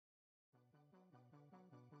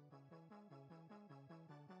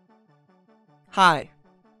Hi,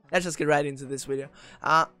 let's just get right into this video.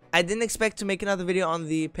 I didn't expect to make another video on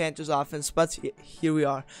the Panthers offense, but here we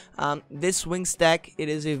are. This wing stack, it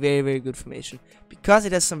is a very good formation because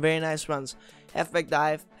it has some very nice runs. Halfback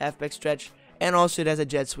dive, halfback stretch, and also it has a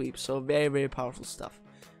jet sweep, so very powerful stuff.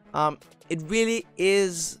 It really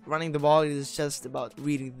is running the ball, it is just about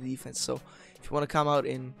reading the defense. So if you want to come out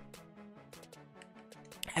in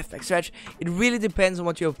halfback stretch, it really depends on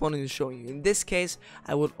what your opponent is showing you. In this case,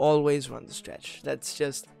 I would always run the stretch. That's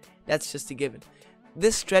just a given.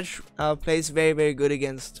 This stretch plays very good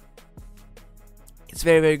against. It's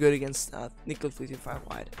very good against nickel 3-5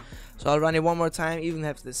 wide. So I'll run it one more time. Even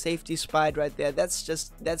have the safety spide right there.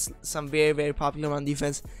 That's some very popular run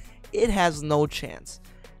defense. It has no chance.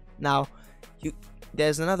 Now,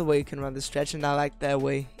 there's another way you can run the stretch, and I like that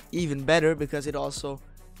way even better because it also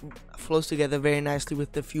flows together very nicely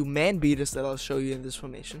with the few man beaters that I'll show you in this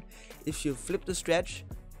formation. If you flip the stretch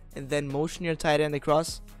and then motion your tight end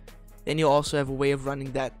across, then you also have a way of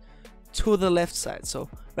running that to the left side. So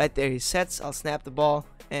right there he sets, I'll snap the ball,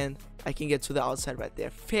 and I can get to the outside right there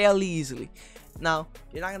fairly easily. Now,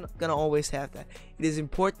 you're not gonna always have that. It is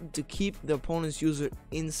important to keep the opponent's user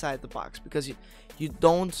inside the box because you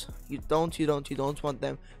don't want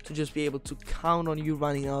them to just be able to count on you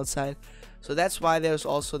running outside. So that's why there's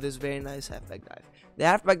also this very nice halfback dive. The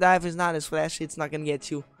halfback dive is not as flashy, it's not gonna get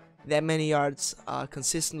you that many yards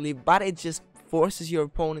consistently, but it just forces your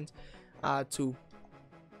opponent to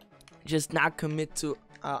just not commit to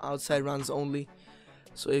outside runs only.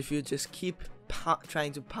 So if you just keep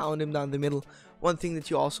trying to pound him down the middle, one thing that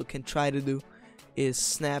you also can try to do is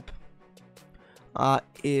snap.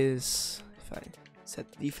 If I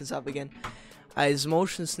set the defense up again, is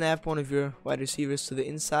motion snap one of your wide receivers to the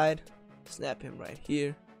inside. Snap him right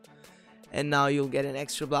here, and now you'll get an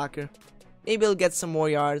extra blocker. Maybe he'll get some more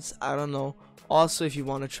yards, I don't know. Also, if you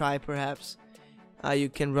want to try, perhaps you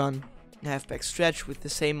can run halfback stretch with the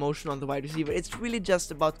same motion on the wide receiver. It's really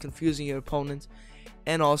just about confusing your opponent.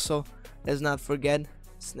 And also, let's not forget,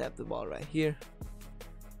 snap the ball right here.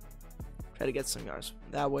 Try to get some yards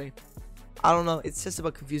that way. I don't know, it's just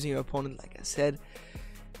about confusing your opponent, like I said.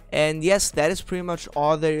 And yes, that is pretty much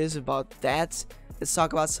all there is about that. Let's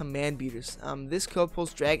talk about some man beaters. This curl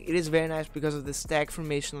post drag, it is very nice because of the stack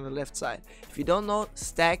formation on the left side. If you don't know,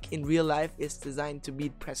 stack in real life is designed to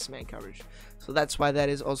beat press man coverage, so that's why that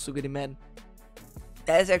is also good in Madden.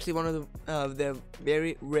 That is actually one of the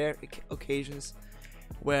very rare occasions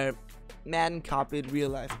where Madden copied real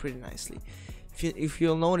life pretty nicely. If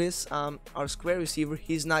you'll notice, our square receiver,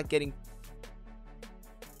 he's not getting.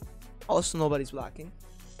 Also, nobody's blocking.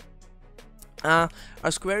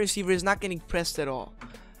 Our square receiver is not getting pressed at all.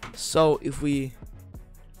 So if we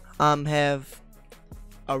have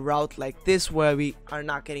a route like this where we are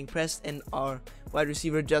not getting pressed, and our wide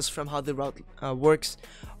receiver, just from how the route works,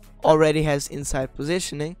 already has inside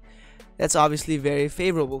positioning, that's obviously very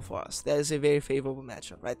favorable for us. That is a very favorable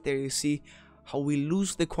matchup. Right there you see how we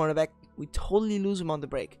lose the cornerback. We totally lose him on the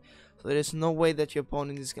break. So there's no way that your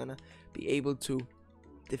opponent is gonna be able to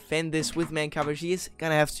defend this with man coverage. He is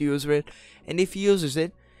gonna have to use it, and if he uses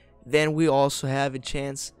it, then we also have a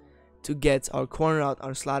chance to get our corner out,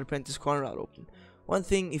 our slot apprentice corner out open. One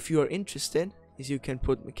thing, if you are interested, is you can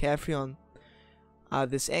put McCaffrey on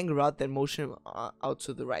this angle route, then motion him out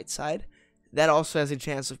to the right side. That also has a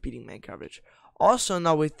chance of beating man coverage. Also,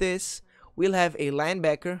 now with this, we'll have a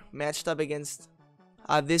linebacker matched up against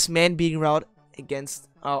this man beating route against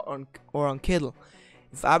on Kittle.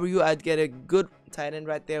 If I were you, I'd get a good tight end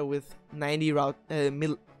right there with 90 route,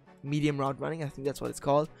 medium route running. I think that's what it's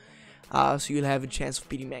called. So you'll have a chance of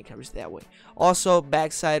beating man coverage that way. Also,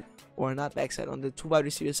 backside, or not backside, on the two wide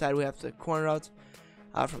receiver side, we have the corner route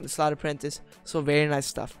from the slot apprentice. So very nice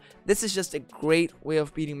stuff. This is just a great way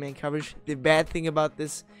of beating man coverage. The bad thing about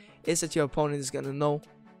this is that your opponent is gonna know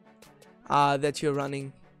that you're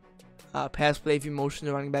running pass play if you motion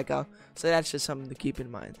the running back out. So that's just something to keep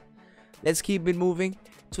in mind. Let's keep it moving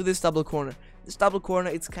to this double corner. This double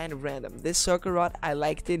corner, it's kind of random. This circle route, I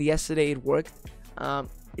liked it. Yesterday it worked.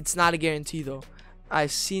 It's not a guarantee though.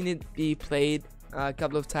 I've seen it be played a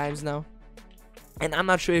couple of times now, and I'm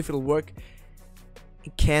not sure if it'll work.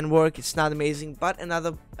 It can work. It's not amazing, but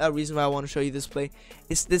another reason why I want to show you this play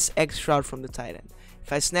is this X route from the tight end.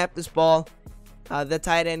 If I snap this ball, the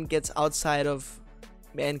tight end gets outside of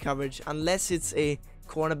man coverage unless it's a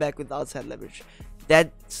cornerback with outside leverage.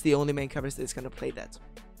 That's the only man coverage that's going to play that.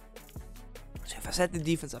 So if I set the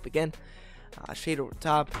defense up again, shade over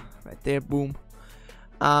top, right there, boom.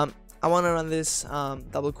 I want to run this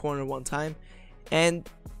double corner one time, and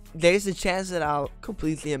there's a chance that I'll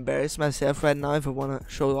completely embarrass myself right now if I want to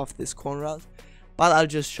show off this corner route, but I'll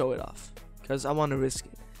just show it off because I want to risk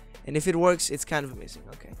it. And if it works, it's kind of amazing.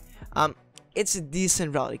 Okay, it's a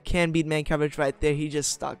decent route. It can beat man coverage right there. He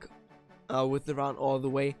just stuck with the route all the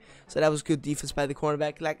way. So that was good defense by the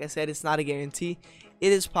cornerback. Like I said, it's not a guarantee.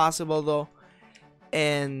 It is possible though,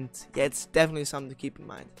 and yeah, it's definitely something to keep in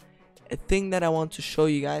mind. A thing that I want to show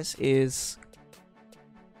you guys is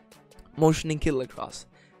motioning killer cross.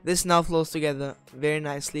 This now flows together very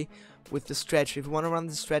nicely with the stretch. If you want to run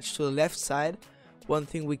the stretch to the left side, one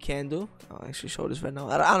thing we can do, I'll actually show this right now.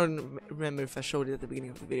 I don't remember if I showed it at the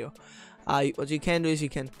beginning of the video. What you can do is you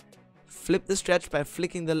can flip the stretch by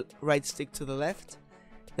flicking the right stick to the left,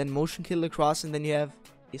 then motion kill across, and then you have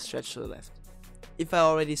a stretch to the left. If I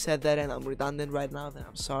already said that and I'm redundant right now, then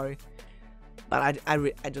I'm sorry, but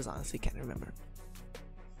I just honestly can't remember.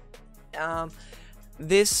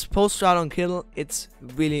 This post route on kill, it's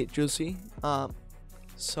really juicy.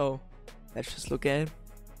 So let's just look at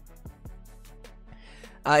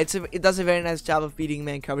it. It does a very nice job of beating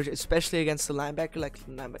man coverage, especially against the linebacker. Like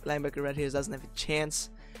linebacker right here doesn't have a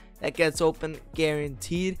chance. That gets open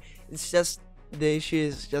guaranteed. It's just the issue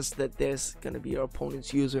is just that there's gonna be your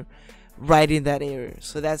opponent's user right in that area.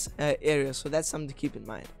 So that's something to keep in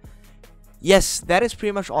mind. Yes, that is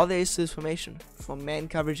pretty much all there is to this formation from man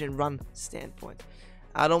coverage and run standpoint.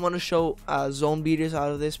 I don't want to show zone beaters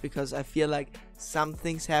out of this because I feel like some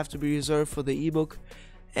things have to be reserved for the ebook,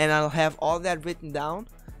 and I'll have all that written down.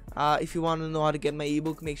 If you want to know how to get my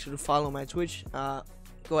ebook, make sure to follow my Twitch.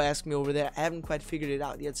 Go ask me over there. I haven't quite figured it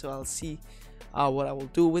out yet, so I'll see what I will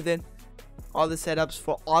do with it. All the setups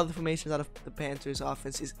for all the formations out of the Panthers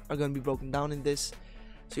offense are going to be broken down in this,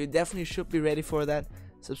 so you definitely should be ready for that.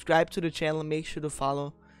 Subscribe to the channel, make sure to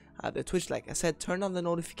follow the Twitch. Like I said, turn on the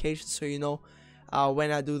notifications so you know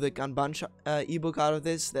when I do the gun bunch ebook out of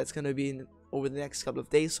this. That's going to be over the next couple of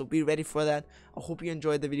days, so be ready for that. I hope you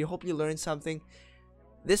enjoyed the video, hope you learned something.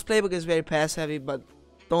 This playbook is very pass heavy, but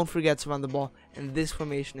don't forget to run the ball, and this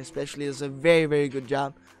formation especially does a very good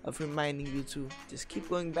job of reminding you to just keep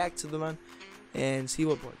going back to the run and see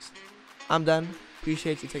what works. I'm done.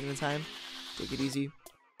 Appreciate you taking the time. Take it easy.